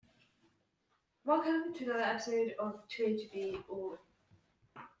Welcome to another episode of 2A to B, or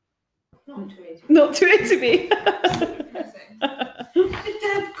not 2A to B. Not too into me. The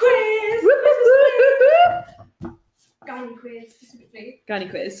Deb quiz! Gynae quiz, specifically. Gynae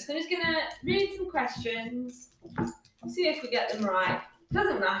quiz. So I'm just going to read some questions, see if we get them right.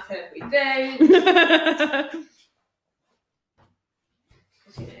 Doesn't matter if we don't.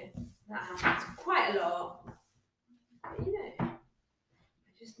 Because, that happens quite a lot. But,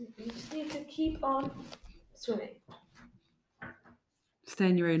 you just need to keep on swimming. Stay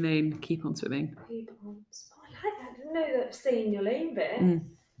in your own lane, keep on swimming. Keep on. Oh, I like that. I didn't know that stay in your lane bit.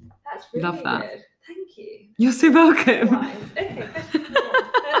 That's really Love that. good. Thank you. You're so welcome. Wise. Okay, question 4.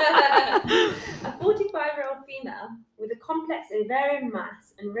 A 45-year-old female with a complex ovarian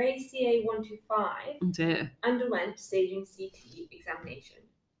mass and raised CA125 Oh dear. underwent staging CT examination.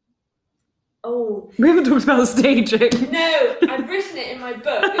 Oh. We haven't talked about staging. No, I've written it in my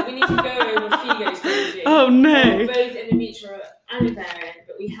book that we need to go over FIGO staging. Oh no. Both endometrial and ovarian,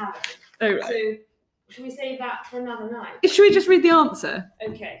 but we haven't. Oh right. So, should we save that for another night? Should we just read the answer?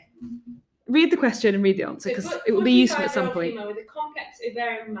 Okay. Read the question and read the answer, because it will be useful at some point. Female with a complex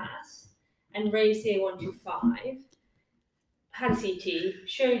ovarian mass and raised CA125 had a CT,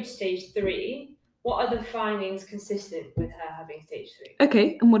 showed stage 3. What are the findings consistent with her having stage 3?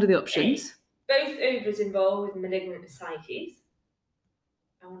 Okay, and what are the options? Both ovaries involved with malignant ascites.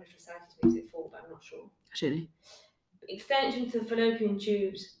 I wonder if ascites makes it 4, but I'm not sure. Actually. Extension to the fallopian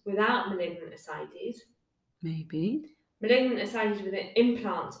tubes without malignant ascites. Maybe. Malignant ascites with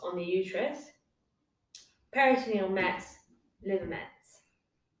implants on the uterus. Peritoneal mets, liver mets.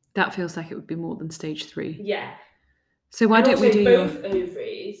 That feels like it would be more than stage 3. Yeah. So why don't we do both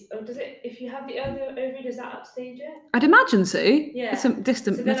ovaries? Or does it? If you have the other ovary, does that upstage it? I'd imagine so. Yeah. It's some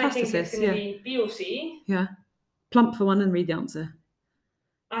distant so then metastasis. I think it's going to be B or C. Yeah. Plump for one and read the answer.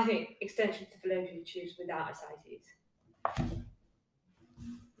 I think extension to fallopian tubes without ascites.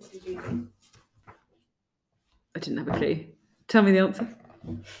 What did you think? I didn't have a clue. Tell me the answer.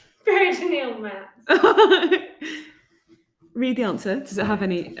 Peritoneal mets. Read the answer. Does it have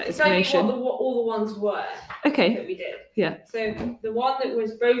any It's like explanation? what all the ones were Okay. that we did. Yeah. So the one that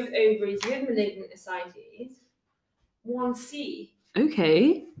was both ovaries with malignant ascites, 1C.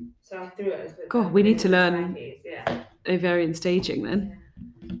 Okay. So I threw it as God, we need to learn ovarian staging then.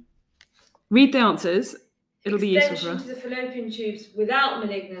 Yeah. Read the answers. It'll be useful for us. Extension to the fallopian tubes without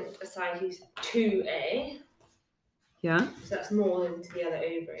malignant ascites, 2A. Yeah. So that's more than to the other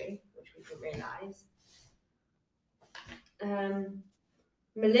ovary, which we didn't realise.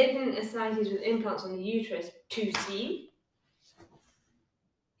 Malignant ascites with implants on the uterus, 2C.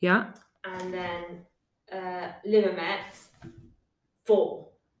 Yeah. And then liver mets, 4.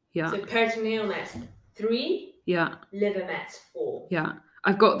 Yeah. So peritoneal mets, 3. Yeah. Liver mets, 4. Yeah.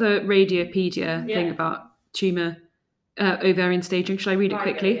 I've got the Radiopedia thing about tumour ovarian staging. Shall I read it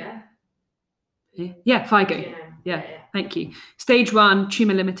quickly? Yeah, FIGO. Yeah, thank you. Stage 1,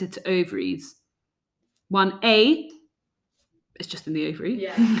 tumour limited to ovaries. 1A, it's just in the ovary.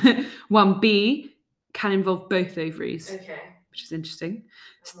 Yeah. 1B can involve both ovaries. Okay. Which is interesting.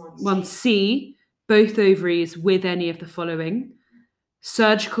 1C, both ovaries with any of the following: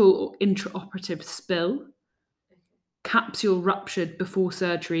 surgical or intraoperative spill, capsule ruptured before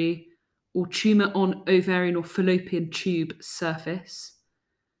surgery, or tumour on ovarian or fallopian tube surface.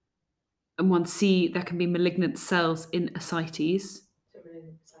 And 1C, there can be malignant cells in ascites.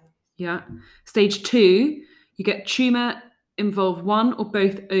 Yeah. Stage 2, you get tumour involve one or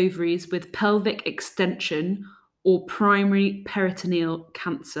both ovaries with pelvic extension or primary peritoneal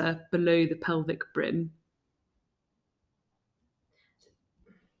cancer below the pelvic brim.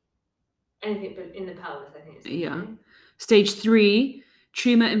 Anything but in the pelvis, I think. Yeah. Stage 3,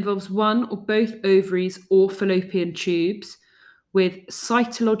 tumour involves one or both ovaries or fallopian tubes with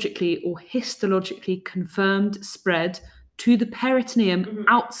cytologically or histologically confirmed spread to the peritoneum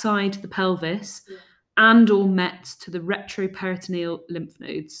outside the pelvis and or met to the retroperitoneal lymph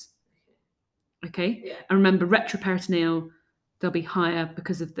nodes. Okay? Yeah. And remember, retroperitoneal, they'll be higher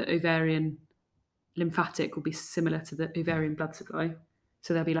because of the ovarian lymphatic will be similar to the ovarian blood supply.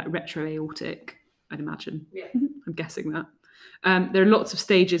 So they'll be like retroaortic, I'd imagine. Yeah. I'm guessing that. There are lots of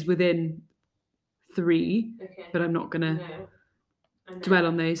stages within 3, but I'm not going to dwell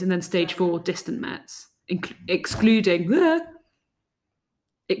on those. And then stage 4, distant mets, excluding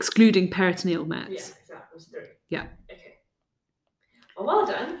peritoneal mets. Yeah, that was 3. Yeah. Okay. Well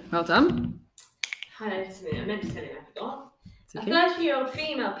done. Well done. Highlighted something I meant to tell you I forgot. Okay. A 30-year-old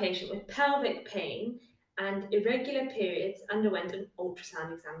female patient with pelvic pain and irregular periods underwent an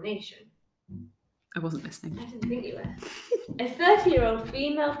ultrasound examination. I wasn't listening. I didn't think you were. A 30-year-old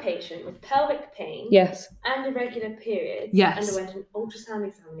female patient with pelvic pain Yes. and irregular periods underwent an ultrasound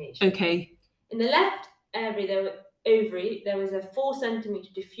examination. Okay. In the left ovary, there was a 4 centimetre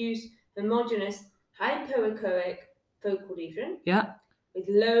diffuse homogeneous hypoechoic focal lesion. Yeah. With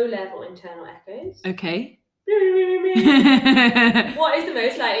low-level internal echoes. Okay. What is the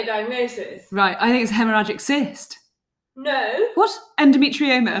most likely diagnosis? Right, I think it's a hemorrhagic cyst. No. What?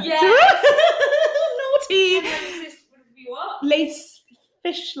 Endometrioma. Yes. Naughty. Hemorrhagic cyst would be what? Lace,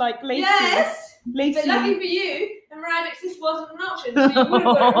 fish-like laces. Yes. Lacy. But lucky for you, hemorrhagic cyst wasn't an option, so you would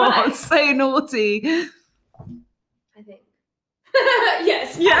have got it right. So naughty. I think.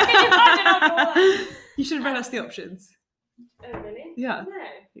 Yes. Yeah. You should have read us the options. Oh, really? Yeah.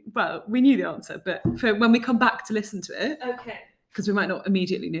 No. Well, we knew the answer, but for when we come back to listen to it, Okay. because we might not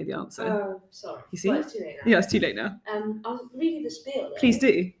immediately know the answer. Oh, sorry. You see? Well, it's too late now. Yeah, it's too late now. I'll read you the spiel. Though. Please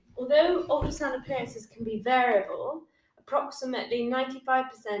do. Although ultrasound appearances can be variable, approximately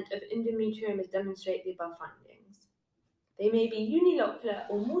 95% of endometriomas demonstrate the above findings. They may be unilocular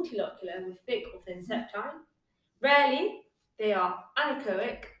or multilocular with thick or thin septi. Rarely, they are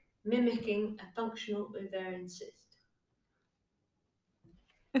anechoic, mimicking a functional ovarian cyst.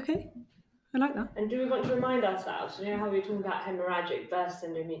 Okay, I like that. And do we want to remind ourselves, you know how we were talking about hemorrhagic versus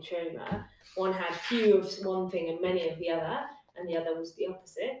endometrioma? One had few of one thing and many of the other, and the other was the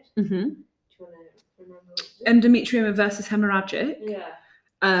opposite. Mm-hmm. Do you want to remember what it is? Endometrioma versus hemorrhagic. Yeah.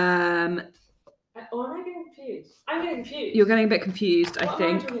 Or am I getting confused? I'm getting confused. You're getting a bit confused, I think.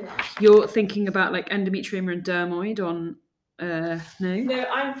 Am I talking about? You're thinking about like endometrioma and dermoid on no? No,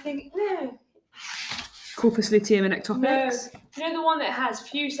 I'm thinking no. Corpus luteum and ectopics. No. You know the one that has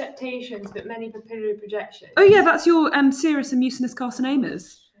few septations but many papillary projections? Oh yeah, that's your serous and mucinous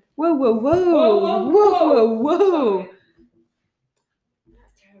carcinomas. Whoa, whoa, whoa. Whoa, whoa, whoa. Whoa. Sorry.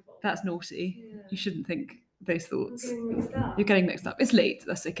 That's terrible. That's naughty. Yeah. You shouldn't think those thoughts. I'm getting mixed up. You're getting mixed up. It's late,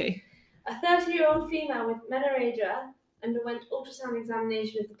 that's okay. A 30-year-old female with menorrhagia underwent ultrasound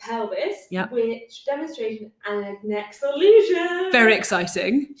examination of the pelvis, which demonstrated an adnexal lesion. Very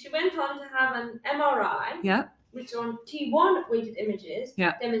exciting. She went on to have an MRI, which on T1 weighted images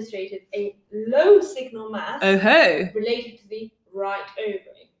demonstrated a low signal mass related to the right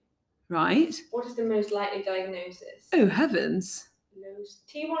ovary. Right. What is the most likely diagnosis? Oh, heavens.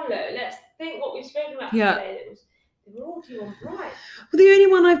 T1 low. Let's think what we've spoken about today. They were all T1 right. Well, the only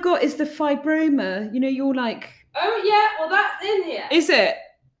one I've got is the fibroma. You know, you're like... Oh, yeah. Well, that's in here. Is it?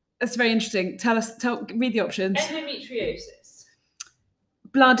 That's very interesting. Read the options. Endometriosis.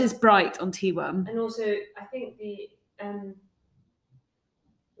 Blood is bright on T1. And also, I think the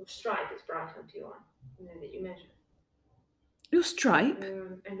stripe is bright on T1. You know, that you measure. Your stripe?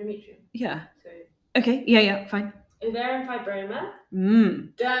 Endometrium. Yeah. So. Okay. Yeah. Fine. Ovarian fibroma.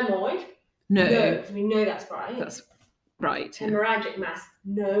 Dermoid. No. Because we know that's bright. That's bright. Hemorrhagic mass.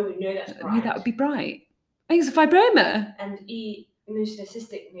 No, we know that's bright. No, that would be bright. I think it's a fibroma. And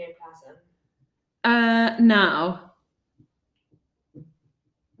mucinocystic neoplasm. Now,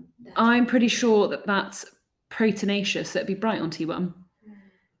 I'm pretty sure that that's proteinaceous, so it'd be bright on T1.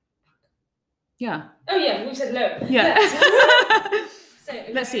 Yeah. Oh yeah, we said low. Yeah. So,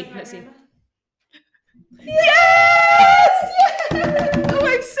 Let's see. Yes! Oh,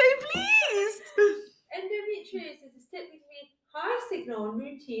 I'm so pleased. Endometriosis is typically high signal on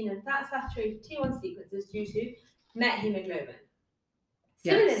routine and fat saturated T1 sequences due to methemoglobin.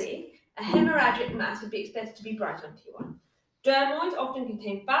 Similarly, a hemorrhagic mass would be expected to be bright on T1. Dermoids often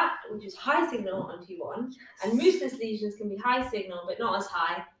contain fat, which is high signal on T1, and mucinous lesions can be high signal, but not as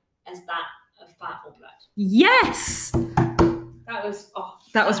high as that of fat or blood. Yes!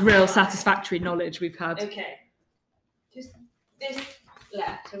 That was real satisfactory knowledge we've had. Okay. Just this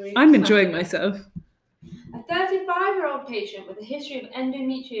left. I'm enjoying myself. A 35-year-old patient with a history of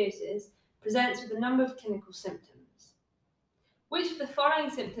endometriosis presents with a number of clinical symptoms. Which of the following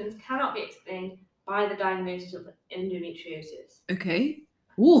symptoms cannot be explained by the diagnosis of endometriosis? Okay.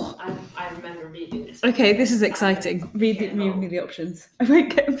 Ooh. I remember reading this. Okay, this is exciting. Read me the options. I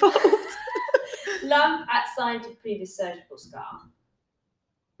won't get involved. Lump at site of previous surgical scar.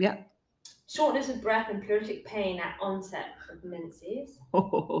 Yeah. Shortness of breath and pleuritic pain at onset of menses.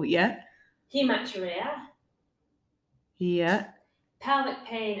 Oh, yeah. Hematuria. Yeah. Pelvic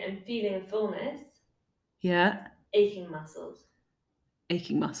pain and feeling of fullness. Yeah. Aching muscles.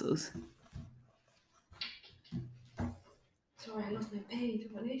 Sorry, I lost my page.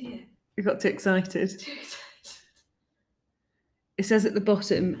 I'm an idiot. You got too excited. It says at the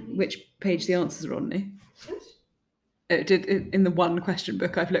bottom which page the answers are on, no? It did in the one question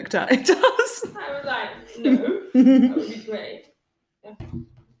book I've looked at. It does. I was like, no, that would be great. Yeah.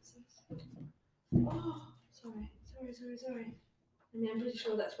 Oh, sorry. I mean, I'm pretty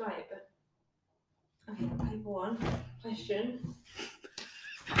sure that's right, but okay. Paper 1 question.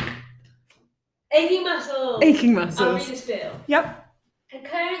 Aching muscles. I'll read the spiel. Yep.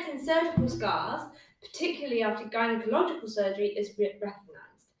 Occurrence in surgical scars, particularly after gynecological surgery, is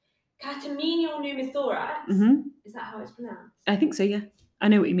recognised. Catamenial pneumothorax. Is that how it's pronounced? I think so. Yeah. I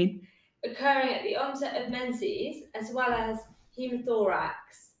know what you mean. Occurring at the onset of menses, as well as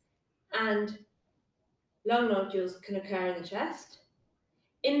hemothorax and lung nodules can occur in the chest.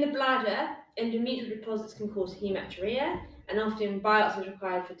 In the bladder, endometrial deposits can cause hematuria, and often biopsy is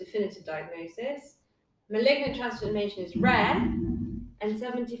required for definitive diagnosis. Malignant transformation is rare, and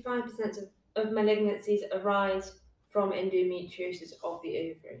 75% of malignancies arise from endometriosis of the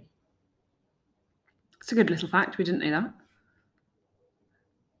ovary. It's a good little fact. We didn't know that.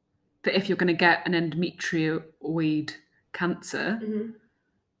 That if you're going to get an endometrioid cancer,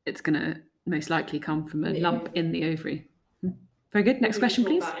 it's going to most likely come from a lump in the ovary. Very good. Next question,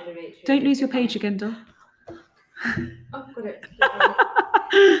 please. Don't lose your page again, doll. I've got it.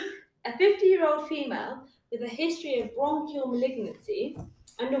 A 50-year-old female with a history of bronchial malignancy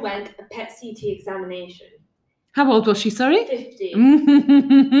underwent a PET-CT examination. How old was she, sorry? 50.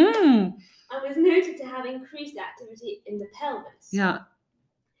 And was noted to have increased activity in the pelvis. Yeah.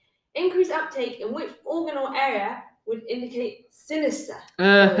 Increased uptake in which organ or area would indicate sinister?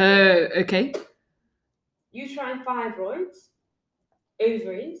 Okay. Uterine fibroids,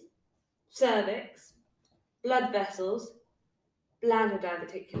 ovaries, cervix, blood vessels, bladder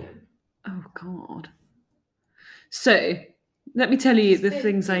diverticulum. Oh, God. So, let me tell you the 50.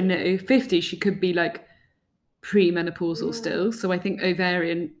 things I know. 50, she could be like premenopausal still. So I think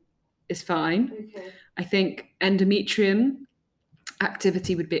ovarian is fine. Okay. I think endometrium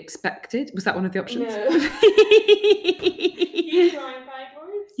activity would be expected. Was that one of the options? No. Uterine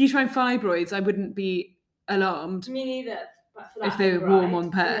fibroids? Uterine fibroids, I wouldn't be alarmed. Me neither. But for that if they were warm on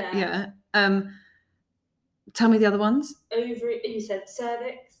PET, yeah. Tell me the other ones. Ovary, you said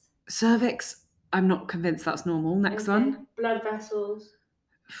cervix. Cervix, I'm not convinced that's normal. Next one. Blood vessels.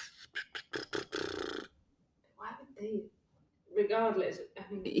 Why would they? Regardless,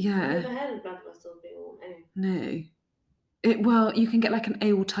 I mean, yeah. I've never heard of blood vessels being warm. Anyway. No. Well, you can get like an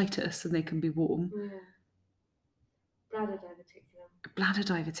aortitis and they can be warm. Yeah. Bladder diverticulum. Bladder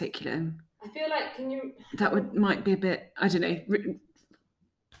diverticulum. I feel like, that might be a bit, I don't know.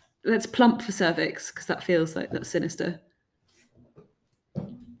 Let's plump for cervix because that feels like that's sinister.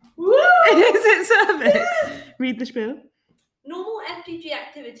 Woo! Is it cervix? Yeah. Read the spiel. Normal FDG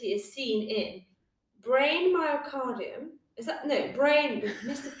activity is seen in brain myocardium. Is that brain?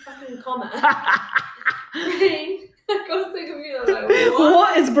 Missed a fucking comma. Brain. I got so confused. I was like,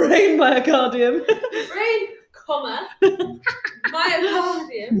 what is brain myocardium? Brain, comma,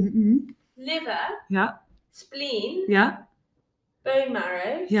 myocardium, liver, yeah, spleen, yeah, bone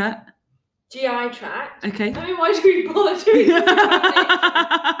marrow, yeah, GI tract. Okay. I mean, why do we bother doing this?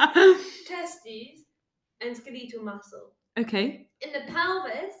 Testes and skeletal muscle. Okay. In the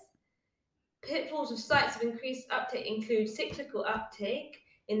pelvis, pitfalls of sites of increased uptake include cyclical uptake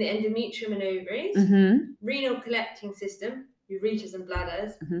in the endometrium and ovaries, renal collecting system, ureters and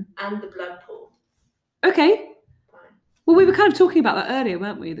bladders, and the blood pool. Okay. Fine. Well, we were kind of talking about that earlier,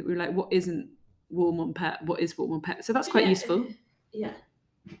 weren't we? That we were like, what isn't warm on PET? What is warm on PET? So that's quite useful. Yeah.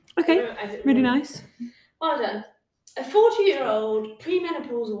 Okay. Really nice. Well done. A 40-year-old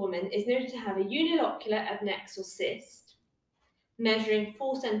premenopausal woman is noted to have a unilocular adnexal cyst measuring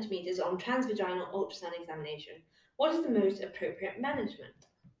 4 centimeters on transvaginal ultrasound examination. What is the most appropriate management?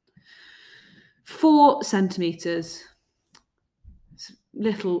 4 centimeters. It's a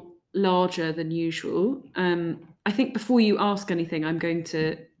little larger than usual. I think before you ask anything, I'm going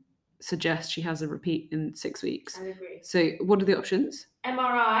to suggest she has a repeat in 6 weeks. I agree. So what are the options?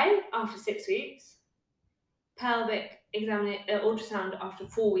 MRI after 6 weeks. Pelvic ultrasound after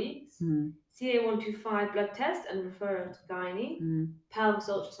 4 weeks. CA125 blood test and referral to gynae. Pelvis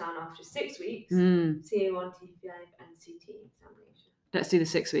ultrasound after 6 weeks. CA125 and CT examination. Let's do the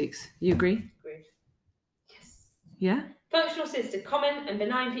 6 weeks. You agree? Agreed. Yes. Yeah? Functional cysts. The common and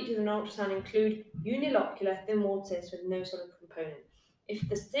benign features of an ultrasound include unilocular thin-walled cyst with no solid component. If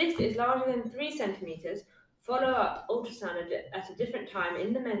the cyst is larger than 3 centimeters, follow-up ultrasound at a different time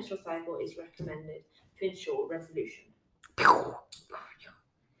in the menstrual cycle is recommended to ensure resolution.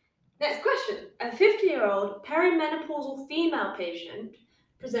 Next question. A 50-year-old perimenopausal female patient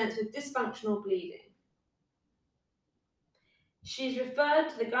presents with dysfunctional bleeding. She is referred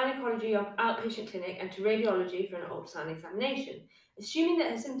to the gynecology outpatient clinic and to radiology for an ultrasound examination. Assuming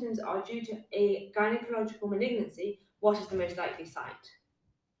that her symptoms are due to a gynecological malignancy, what is the most likely site?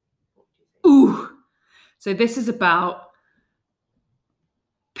 Ooh, So this is about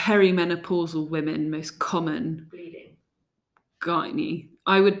perimenopausal women, most common Bleeding. gynae.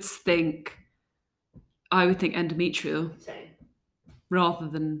 I would think endometrial Same. rather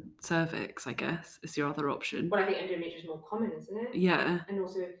than cervix, I guess, is your other option. Well, I think endometrial is more common, isn't it? Yeah. And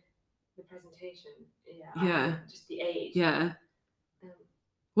also the presentation. Yeah. Just the age. Yeah.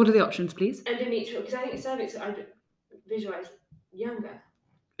 What are the options, please? Endometrial, because I think cervix, I visualise younger.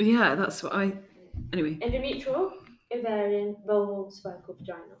 Yeah, that's what I... Anyway. Endometrial, ovarian, vulval, cervical,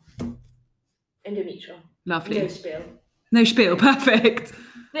 vaginal. Endometrial. Lovely. No spill. No spiel, perfect.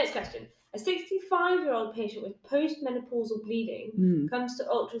 Next question. A 65-year-old patient with postmenopausal bleeding comes to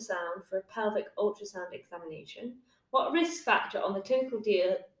ultrasound for a pelvic ultrasound examination. What risk factor on the clinical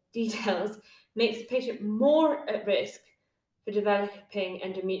details makes the patient more at risk for developing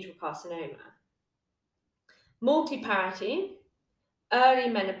endometrial carcinoma? Multiparity, early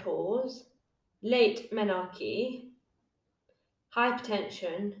menopause, late menarche,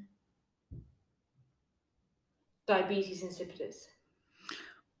 hypertension, diabetes insipidus.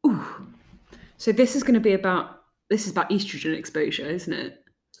 Ooh. So this is about estrogen exposure, isn't it?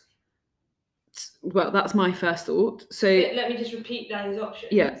 Well, that's my first thought. So let me just repeat those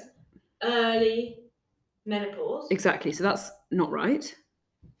options. Yeah. Early menopause. Exactly. So that's not right.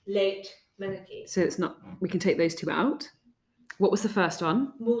 Late menarche. So it's not. We can take those two out. What was the first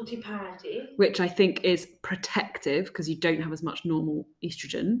one? Multiparity. Which I think is protective because you don't have as much normal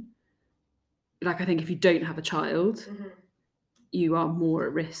estrogen. Like I think if you don't have a child, you are more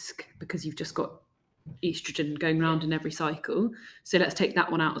at risk because you've just got estrogen going around in every cycle. So let's take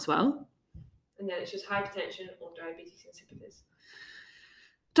that one out as well. And then it's just hypertension or diabetes insipidus.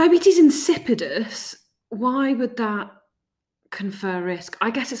 Diabetes insipidus, why would that confer risk?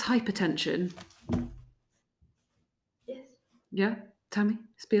 I guess it's hypertension. Yes. Yeah? Tell me,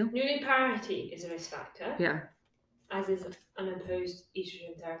 spiel. Nulliparity is a risk factor. Yeah. As is unopposed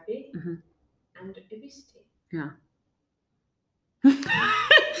estrogen therapy and obesity. Yeah. So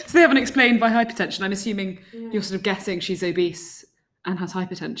they haven't explained by hypertension. I'm assuming you're sort of guessing she's obese and has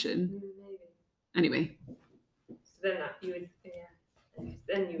hypertension. Maybe. Anyway. So then that you would,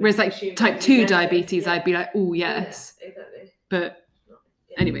 Then you would. Whereas like type 2 diabetes, I'd be like, oh yes. Yeah, exactly. But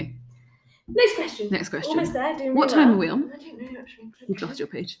anyway. Next question. Almost there. Doing what time are we on? I don't know actually. You've lost your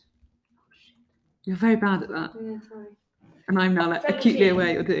page. You're very bad at that. Yeah, sorry. And I'm now like acutely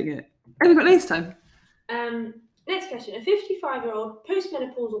aware you're doing it. Oh, we've got loads of time. Next question. A 55-year-old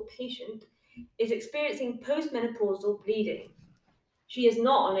postmenopausal patient is experiencing postmenopausal bleeding. She is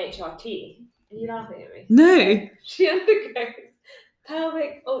not on HRT. Are you laughing at me? No. She undergoes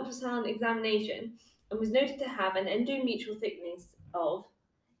pelvic ultrasound examination and was noted to have an endometrial thickness of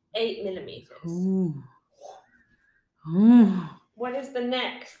 8 millimeters. Ooh. Ooh. What is the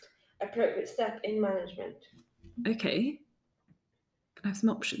next appropriate step in management? Okay. Can I have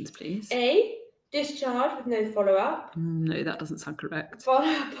some options, please? A. Discharge with no follow-up. No, that doesn't sound correct.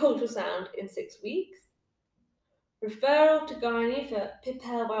 Follow-up ultrasound in 6 weeks. Referral to gynae for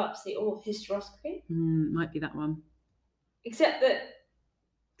Pipelle biopsy or hysteroscopy. Might be that one. Except that...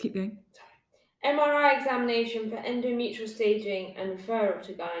 Keep going. Sorry. MRI examination for endometrial staging and referral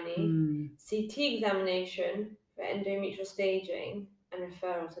to gynae. CT examination for endometrial staging and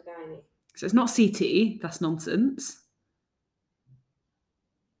referral to gynae. So it's not CT. That's nonsense.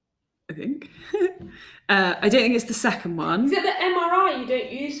 I think. I don't think it's the second one. Except that MRI you don't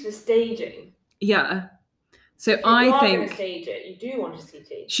use for staging. Yeah. So if I think going to stage it, you do want a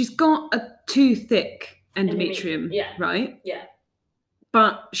CT. She's got a too thick endometrium, right? Yeah.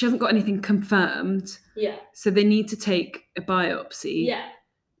 But she hasn't got anything confirmed. Yeah. So they need to take a biopsy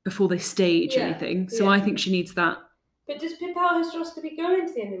before they stage anything. So I think she needs that. But does Pipelle hysteroscopy go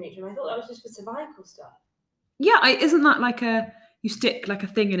into the endometrium? I thought that was just for cervical stuff. Yeah, isn't that like you stick like a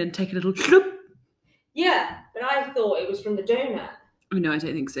thing in and take a little shloop? Yeah, but I thought it was from the donor. Oh no, I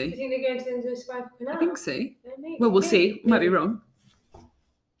don't think so. Do you think they go into the cervical canal? I think so. Maybe. Well, we'll see. Might be wrong.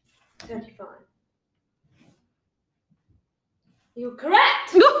 35. You're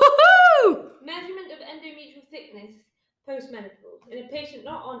correct! Woohoo! Measurement of endometrial thickness post-menopause. In a patient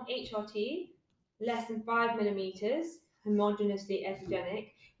not on HRT, less than 5 millimeters, homogeneously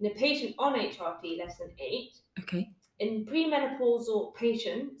estrogenic. In a patient on HRT, less than 8. Okay. In premenopausal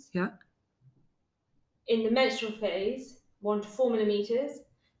patients, in the menstrual phase, 1 to 4 millimeters,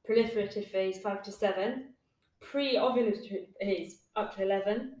 proliferative phase 5 to 7, pre-ovulatory phase up to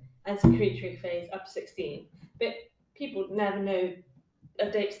 11, and secretory phase up to 16. But people never know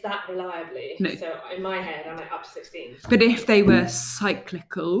dates that reliably. No. So in my head, I'm like up to 16. But if they were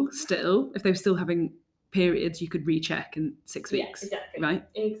cyclical still, if they were still having periods, you could recheck in 6 weeks. Yeah, exactly. Right?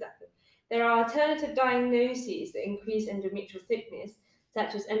 Exactly. There are alternative diagnoses that increase endometrial thickness,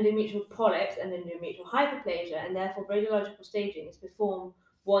 such as endometrial polyps and endometrial hyperplasia, and therefore radiological staging is performed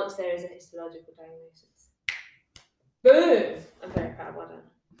once there is a histological diagnosis. Boom! I'm very proud. Well done.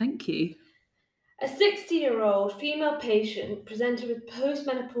 Thank you. A 60-year-old female patient presented with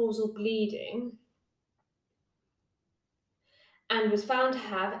postmenopausal bleeding and was found to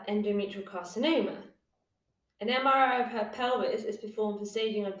have endometrial carcinoma. An MRI of her pelvis is performed for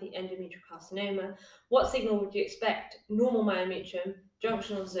staging of the endometrial carcinoma. What signal would you expect normal myometrium,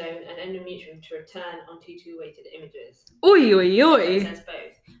 junctional zone, and endometrium to return on T2 weighted images? Oi, oi, oi. It says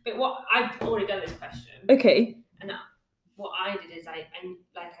both. But what I've already done this question. Okay. And what I did is I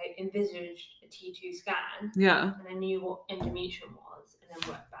envisaged a T2 scan. Yeah. And I knew what endometrium was, and then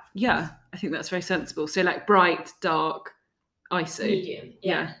worked back. Yeah, I think that's very sensible. So like bright, dark, ISO. Medium.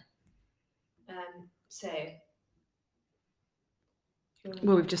 Yeah. So.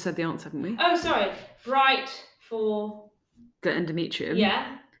 Well, we've just said the answer, haven't we? Oh, sorry. Bright for the endometrium.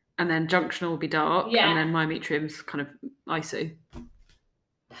 Yeah. And then junctional will be dark. Yeah. And then myometrium's kind of ISO.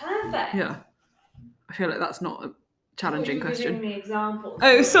 Perfect. Yeah. I feel like that's not a challenging question. Giving me examples.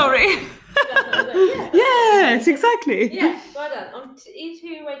 Oh, sorry. Yes, exactly. Yeah, well done. On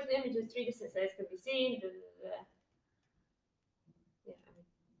E2 weighted images, 3 distant layers can be seen.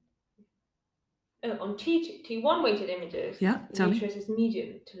 On T1 weighted images, the uterus is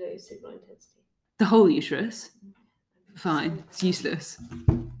medium to low signal intensity. The whole uterus? Fine. It's useless.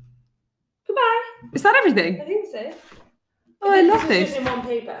 Goodbye. Is that everything? I think so. Oh, I love this. In one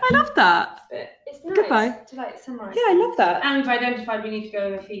paper. I love that. But it's nice Goodbye. to summarise. Yeah, I love that. And we've identified we need to go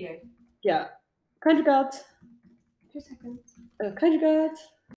over FIGO. Yeah. Kind regards. 2 seconds. Kind regards.